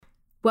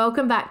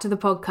Welcome back to the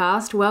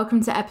podcast.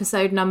 Welcome to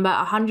episode number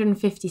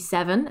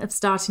 157 of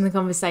Starting the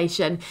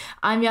Conversation.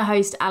 I'm your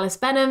host, Alice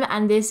Benham,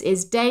 and this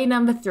is day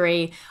number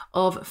 3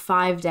 of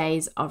 5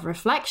 days of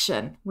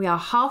reflection. We are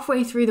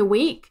halfway through the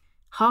week,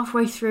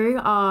 halfway through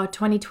our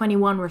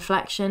 2021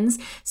 reflections.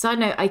 Side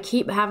note, I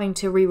keep having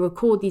to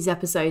re-record these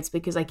episodes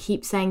because I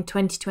keep saying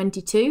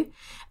 2022.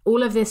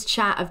 All of this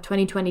chat of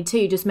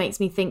 2022 just makes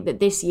me think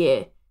that this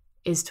year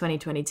is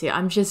 2022.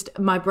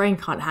 My brain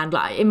can't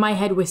handle it. In my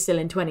head, we're still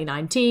in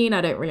 2019. I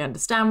don't really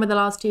understand where the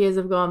last 2 years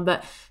have gone,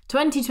 but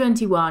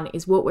 2021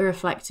 is what we're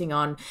reflecting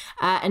on.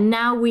 And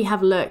now we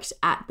have looked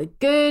at the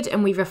good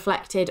and we've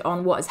reflected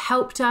on what has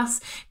helped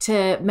us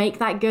to make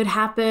that good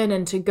happen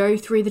and to go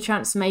through the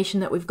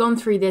transformation that we've gone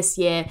through this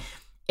year.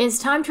 It's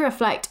time to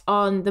reflect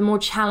on the more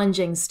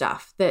challenging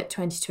stuff that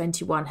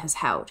 2021 has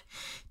held.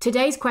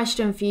 Today's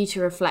question for you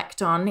to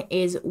reflect on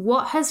is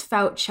what has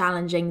felt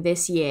challenging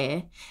this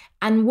year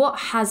and what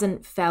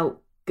hasn't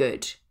felt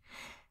good.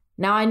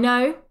 Now, I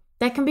know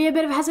there can be a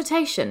bit of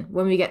hesitation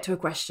when we get to a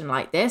question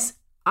like this.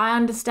 I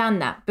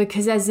understand that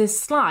because there's this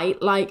slight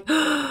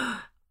oh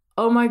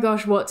my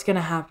gosh, what's going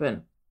to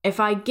happen? If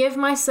I give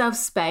myself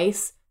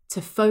space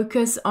to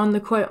focus on the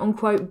quote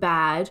unquote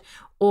bad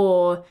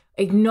or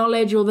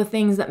acknowledge all the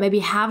things that maybe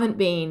haven't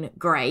been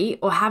great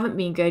or haven't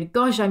been good,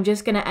 gosh, I'm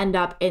just going to end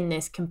up in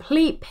this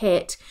complete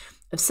pit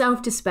of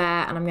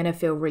self-despair and I'm going to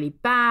feel really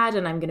bad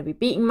and I'm going to be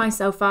beating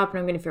myself up and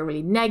I'm going to feel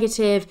really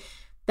negative.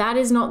 That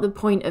is not the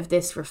point of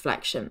this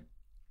reflection.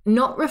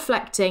 Not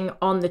reflecting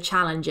on the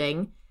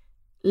challenging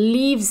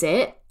leaves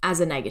it as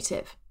a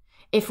negative.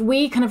 If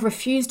we kind of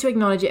refuse to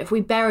acknowledge it, if we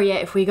bury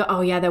it, if we go,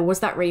 oh yeah, there was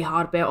that really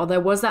hard bit or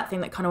there was that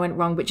thing that kind of went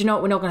wrong, but you know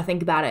what, we're not going to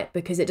think about it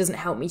because it doesn't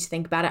help me to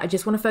think about it. I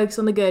just want to focus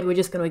on the good. We're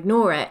just going to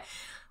ignore it.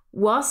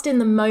 Whilst in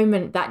the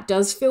moment that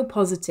does feel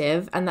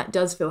positive and that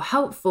does feel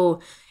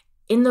helpful,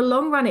 in the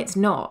long run, it's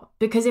not.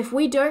 Because if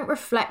we don't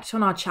reflect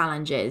on our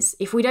challenges,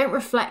 if we don't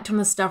reflect on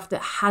the stuff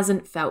that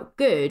hasn't felt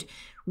good,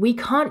 we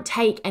can't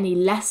take any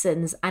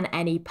lessons and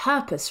any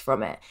purpose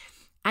from it.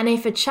 And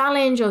if a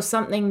challenge or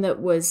something that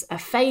was a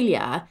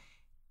failure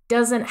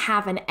doesn't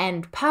have an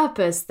end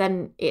purpose,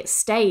 then it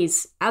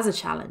stays as a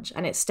challenge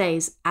and it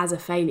stays as a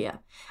failure.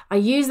 I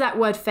use that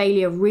word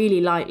failure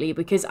really lightly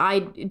because I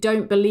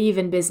don't believe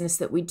in business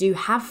that we do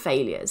have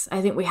failures.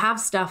 I think we have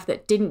stuff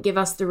that didn't give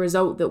us the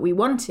result that we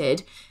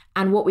wanted.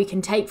 And what we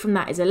can take from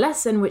that is a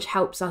lesson which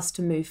helps us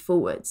to move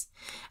forwards.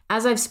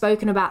 As I've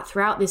spoken about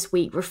throughout this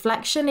week,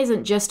 reflection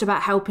isn't just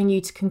about helping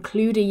you to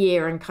conclude a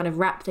year and kind of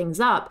wrap things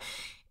up.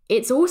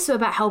 It's also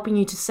about helping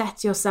you to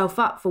set yourself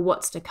up for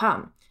what's to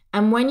come.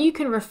 And when you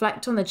can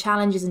reflect on the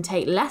challenges and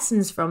take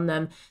lessons from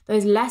them,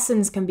 those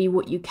lessons can be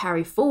what you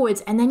carry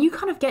forwards. And then you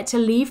kind of get to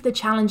leave the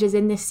challenges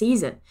in this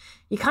season.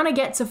 You kind of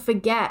get to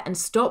forget and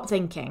stop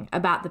thinking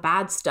about the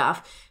bad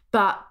stuff.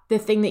 But the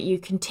thing that you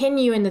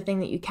continue and the thing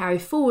that you carry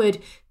forward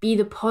be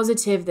the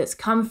positive that's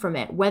come from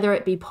it, whether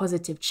it be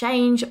positive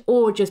change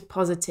or just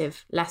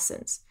positive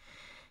lessons.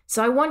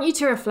 So I want you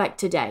to reflect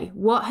today,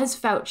 what has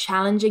felt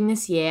challenging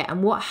this year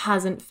and what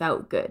hasn't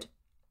felt good?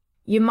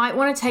 You might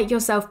want to take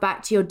yourself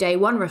back to your day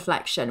one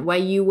reflection where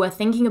you were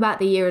thinking about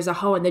the year as a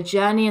whole and the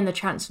journey and the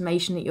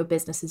transformation that your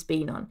business has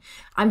been on.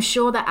 I'm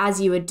sure that as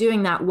you were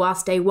doing that,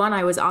 whilst day one,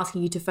 I was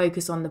asking you to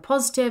focus on the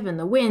positive and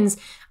the wins,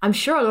 I'm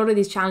sure a lot of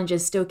these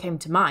challenges still came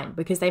to mind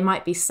because they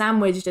might be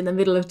sandwiched in the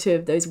middle of 2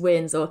 of those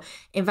wins, or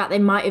in fact, they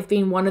might have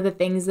been one of the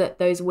things that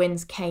those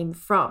wins came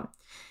from.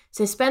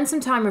 So spend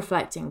some time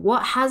reflecting.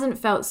 What hasn't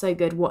felt so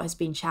good? What has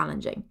been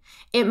challenging?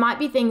 It might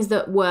be things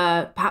that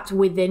were perhaps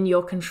within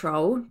your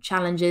control,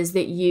 challenges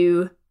that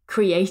you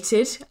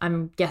created,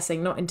 I'm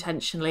guessing not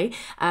intentionally,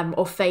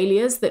 or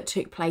failures that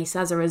took place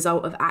as a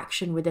result of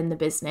action within the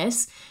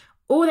business.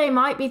 Or they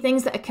might be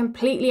things that are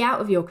completely out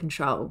of your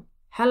control.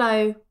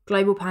 Hello,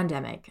 global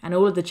pandemic, and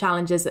all of the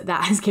challenges that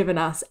has given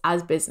us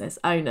as business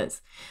owners.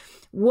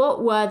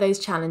 What were those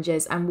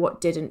challenges and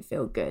what didn't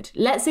feel good?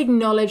 Let's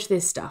acknowledge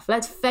this stuff.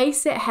 Let's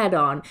face it head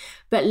on,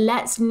 but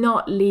let's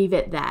not leave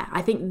it there.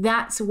 I think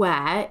that's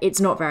where it's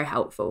not very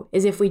helpful,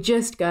 is if we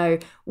just go,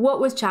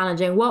 what was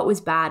challenging? What was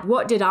bad?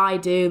 What did I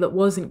do that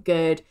wasn't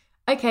good?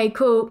 Okay,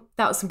 cool.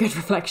 That was some good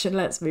reflection.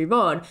 Let's move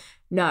on.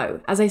 No,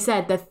 as I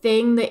said, the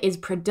thing that is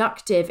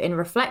productive in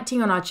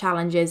reflecting on our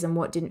challenges and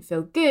what didn't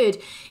feel good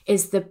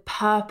is the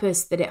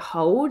purpose that it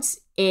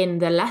holds in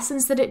the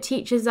lessons that it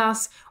teaches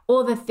us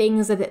or the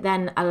things that it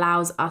then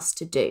allows us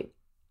to do.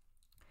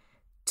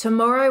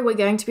 Tomorrow, we're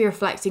going to be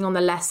reflecting on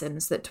the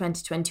lessons that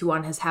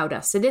 2021 has held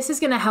us. So this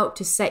is going to help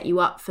to set you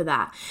up for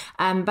that.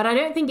 But I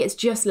don't think it's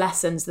just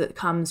lessons that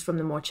comes from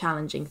the more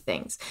challenging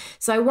things.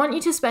 So I want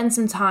you to spend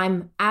some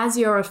time as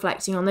you're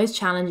reflecting on those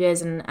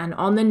challenges and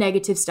on the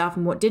negative stuff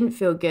and what didn't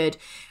feel good,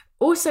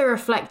 also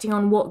reflecting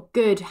on what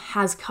good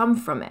has come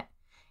from it.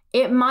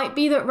 It might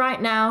be that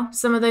right now,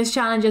 some of those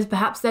challenges,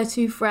 perhaps they're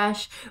too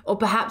fresh, or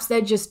perhaps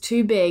they're just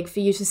too big for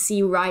you to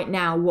see right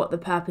now what the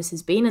purpose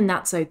has been, and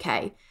that's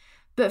okay.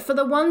 But for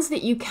the ones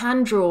that you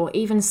can draw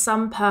even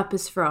some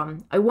purpose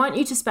from, I want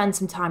you to spend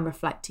some time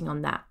reflecting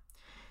on that.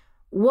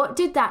 What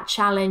did that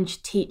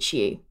challenge teach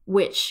you,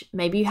 which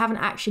maybe you haven't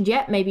actioned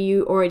yet, maybe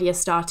you already are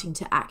starting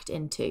to act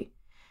into?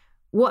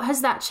 What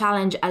has that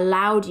challenge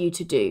allowed you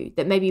to do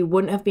that maybe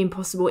wouldn't have been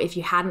possible if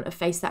you hadn't have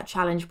faced that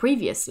challenge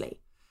previously?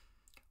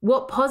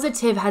 What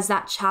positive has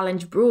that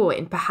challenge brought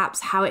in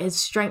perhaps how it has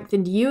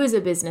strengthened you as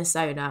a business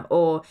owner,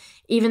 or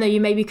even though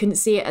you maybe couldn't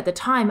see it at the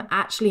time,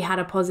 actually had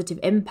a positive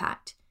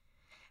impact?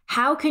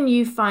 How can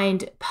you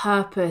find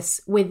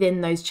purpose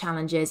within those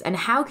challenges, and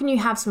how can you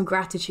have some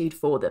gratitude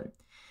for them?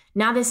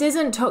 Now, this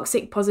isn't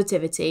toxic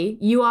positivity.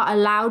 You are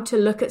allowed to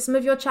look at some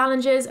of your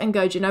challenges and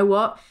go, do you know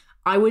what?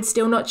 I would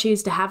still not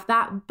choose to have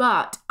that,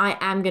 but I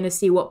am going to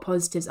see what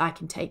positives I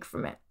can take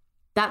from it.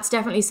 That's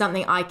definitely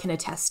something I can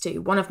attest to.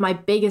 One of my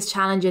biggest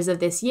challenges of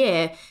this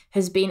year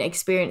has been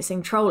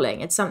experiencing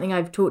trolling. It's something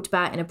I've talked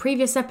about in a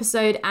previous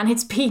episode, and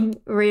it's been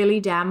really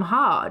damn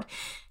hard.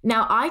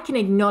 Now, I can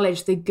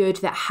acknowledge the good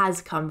that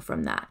has come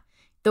from that.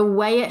 The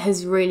way it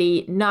has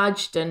really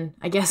nudged and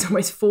I guess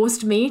almost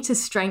forced me to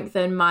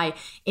strengthen my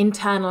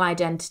internal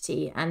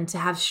identity and to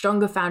have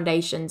stronger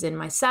foundations in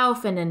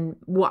myself and in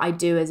what I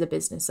do as a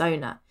business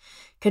owner.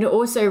 Can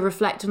also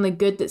reflect on the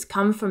good that's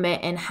come from it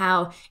and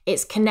how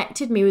it's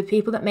connected me with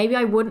people that maybe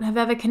I wouldn't have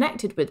ever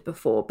connected with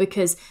before,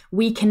 because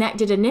we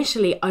connected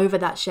initially over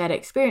that shared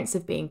experience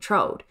of being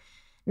trolled.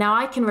 Now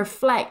I can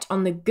reflect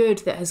on the good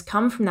that has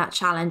come from that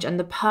challenge and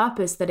the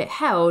purpose that it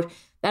held.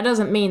 That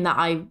doesn't mean that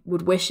I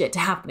would wish it to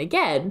happen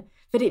again,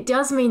 but it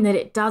does mean that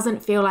it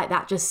doesn't feel like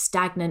that just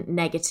stagnant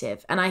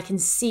negative, and I can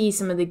see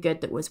some of the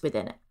good that was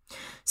within it.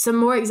 Some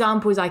more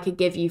examples I could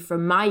give you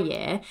from my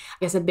year. I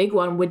guess a big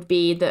one would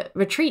be that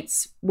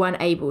retreats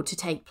weren't able to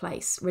take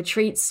place.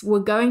 Retreats were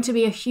going to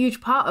be a huge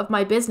part of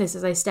my business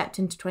as I stepped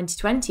into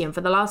 2020. And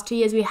for the last 2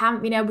 years, we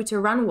haven't been able to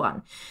run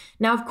one.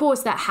 Now, of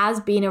course, that has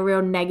been a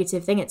real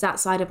negative thing. It's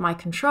outside of my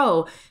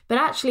control. But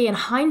actually, in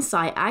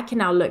hindsight, I can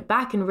now look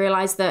back and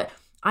realize that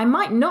I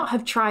might not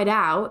have tried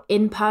out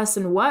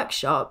in-person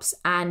workshops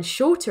and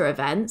shorter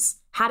events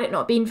had it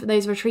not been for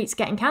those retreats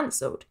getting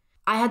cancelled.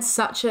 I had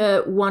such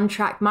a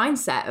one-track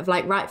mindset of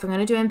like, right, if I'm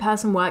going to do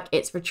in-person work,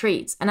 it's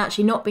retreats. And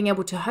actually not being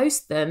able to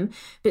host them,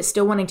 but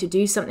still wanting to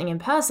do something in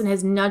person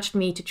has nudged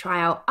me to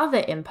try out other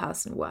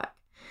in-person work.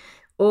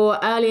 Or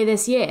earlier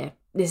this year,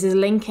 this is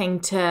linking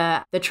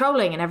to the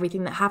trolling and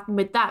everything that happened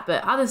with that,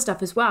 but other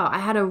stuff as well. I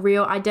had a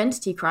real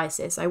identity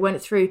crisis. I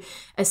went through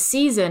a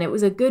season, it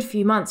was a good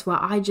few months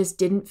where I just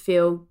didn't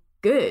feel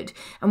good.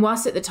 And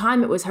whilst at the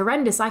time it was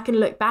horrendous, I can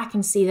look back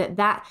and see that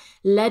that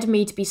led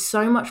me to be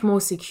so much more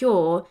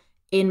secure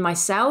in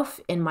myself,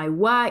 in my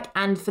work,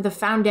 and for the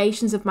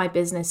foundations of my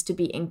business to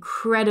be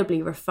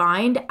incredibly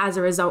refined as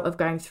a result of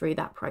going through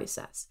that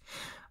process.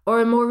 Or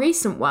a more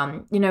recent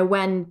one,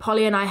 when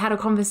Polly and I had a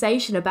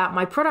conversation about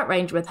my product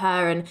range with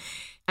her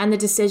and the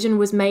decision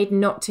was made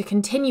not to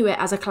continue it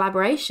as a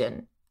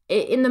collaboration.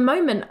 In the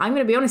moment, I'm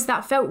going to be honest,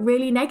 that felt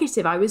really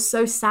negative. I was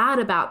so sad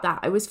about that.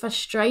 I was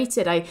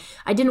frustrated. I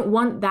didn't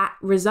want that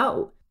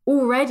result.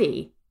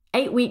 Already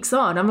 8 weeks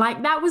on, I'm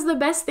like, that was the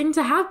best thing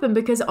to happen,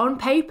 because on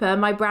paper,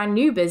 my brand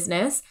new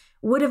business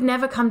would have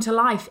never come to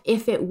life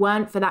if it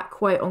weren't for that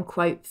quote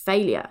unquote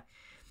failure.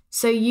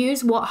 So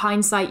use what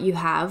hindsight you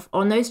have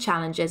on those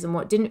challenges and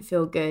what didn't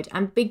feel good,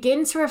 and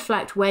begin to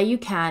reflect where you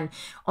can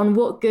on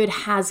what good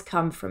has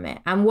come from it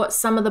and what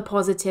some of the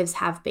positives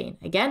have been.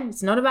 Again,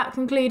 it's not about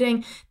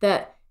concluding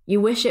that you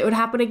wish it would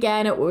happen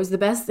again, it was the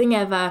best thing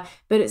ever,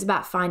 but it's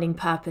about finding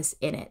purpose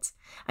in it.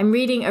 I'm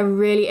reading a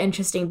really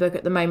interesting book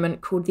at the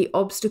moment called The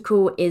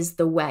Obstacle is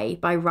the Way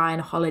by Ryan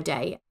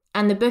Holiday.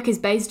 And the book is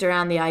based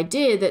around the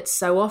idea that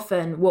so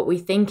often what we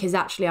think is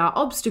actually our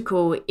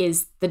obstacle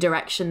is the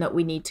direction that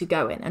we need to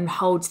go in, and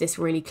holds this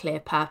really clear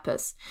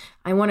purpose.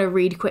 I want to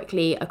read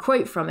quickly a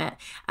quote from it,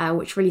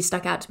 which really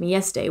stuck out to me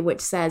yesterday,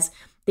 which says,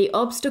 "The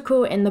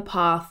obstacle in the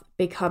path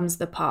becomes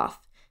the path.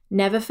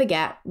 Never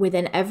forget,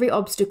 within every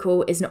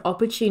obstacle is an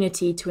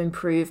opportunity to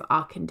improve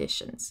our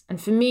conditions."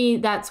 And for me,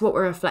 that's what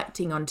we're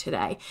reflecting on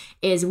today,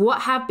 is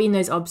what have been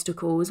those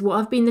obstacles? What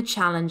have been the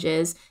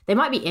challenges? They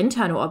might be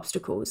internal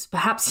obstacles.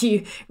 Perhaps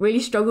you really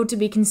struggled to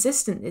be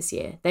consistent this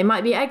year. They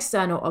might be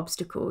external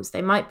obstacles.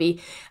 They might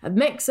be a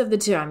mix of the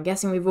two. I'm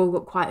guessing we've all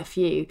got quite a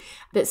few.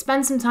 But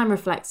spend some time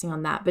reflecting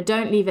on that, but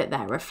don't leave it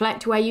there.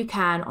 Reflect where you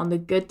can on the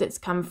good that's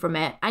come from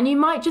it, and you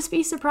might just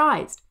be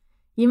surprised.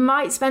 You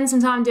might spend some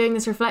time doing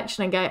this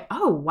reflection and go,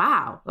 oh,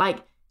 wow,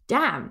 like,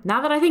 damn,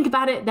 now that I think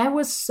about it, there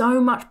was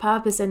so much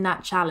purpose in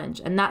that challenge.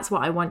 And that's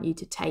what I want you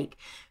to take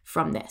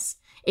from this.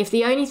 If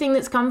the only thing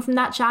that's come from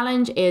that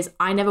challenge is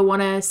I never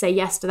want to say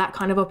yes to that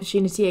kind of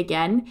opportunity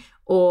again,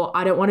 or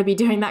I don't want to be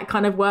doing that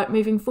kind of work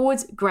moving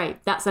forwards,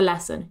 great, that's a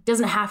lesson. It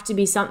doesn't have to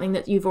be something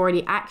that you've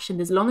already actioned,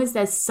 as long as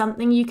there's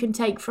something you can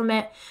take from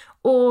it,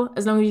 or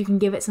as long as you can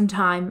give it some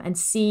time and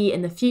see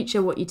in the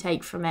future what you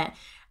take from it.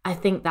 I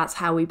think that's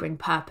how we bring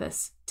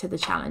purpose to the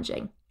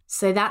challenging.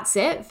 So that's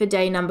it for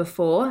day number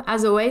 4.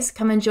 As always,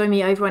 come and join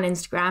me over on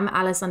Instagram,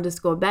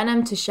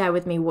 Alice_Benham, to share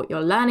with me what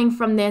you're learning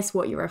from this,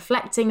 what you're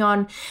reflecting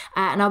on.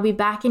 And I'll be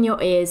back in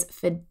your ears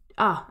for,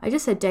 I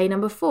just said day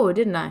number 4,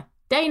 didn't I?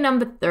 Day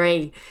number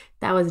 3.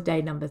 That was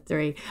day number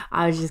 3.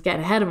 I was just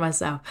getting ahead of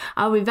myself.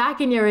 I'll be back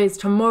in your ears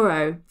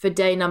tomorrow for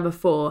day number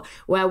 4,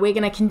 where we're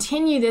going to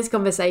continue this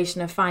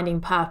conversation of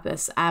finding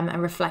purpose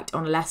and reflect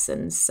on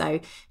lessons. So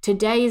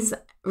today's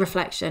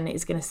reflection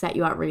is going to set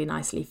you up really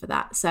nicely for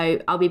that.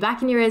 So I'll be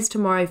back in your ears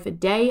tomorrow for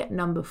day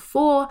number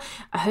 4.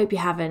 I hope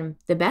you're having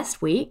the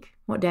best week.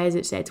 What day is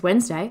it today? It's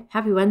Wednesday.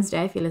 Happy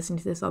Wednesday if you're listening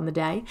to this on the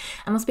day.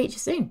 And I'll speak to you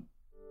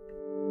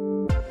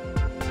soon.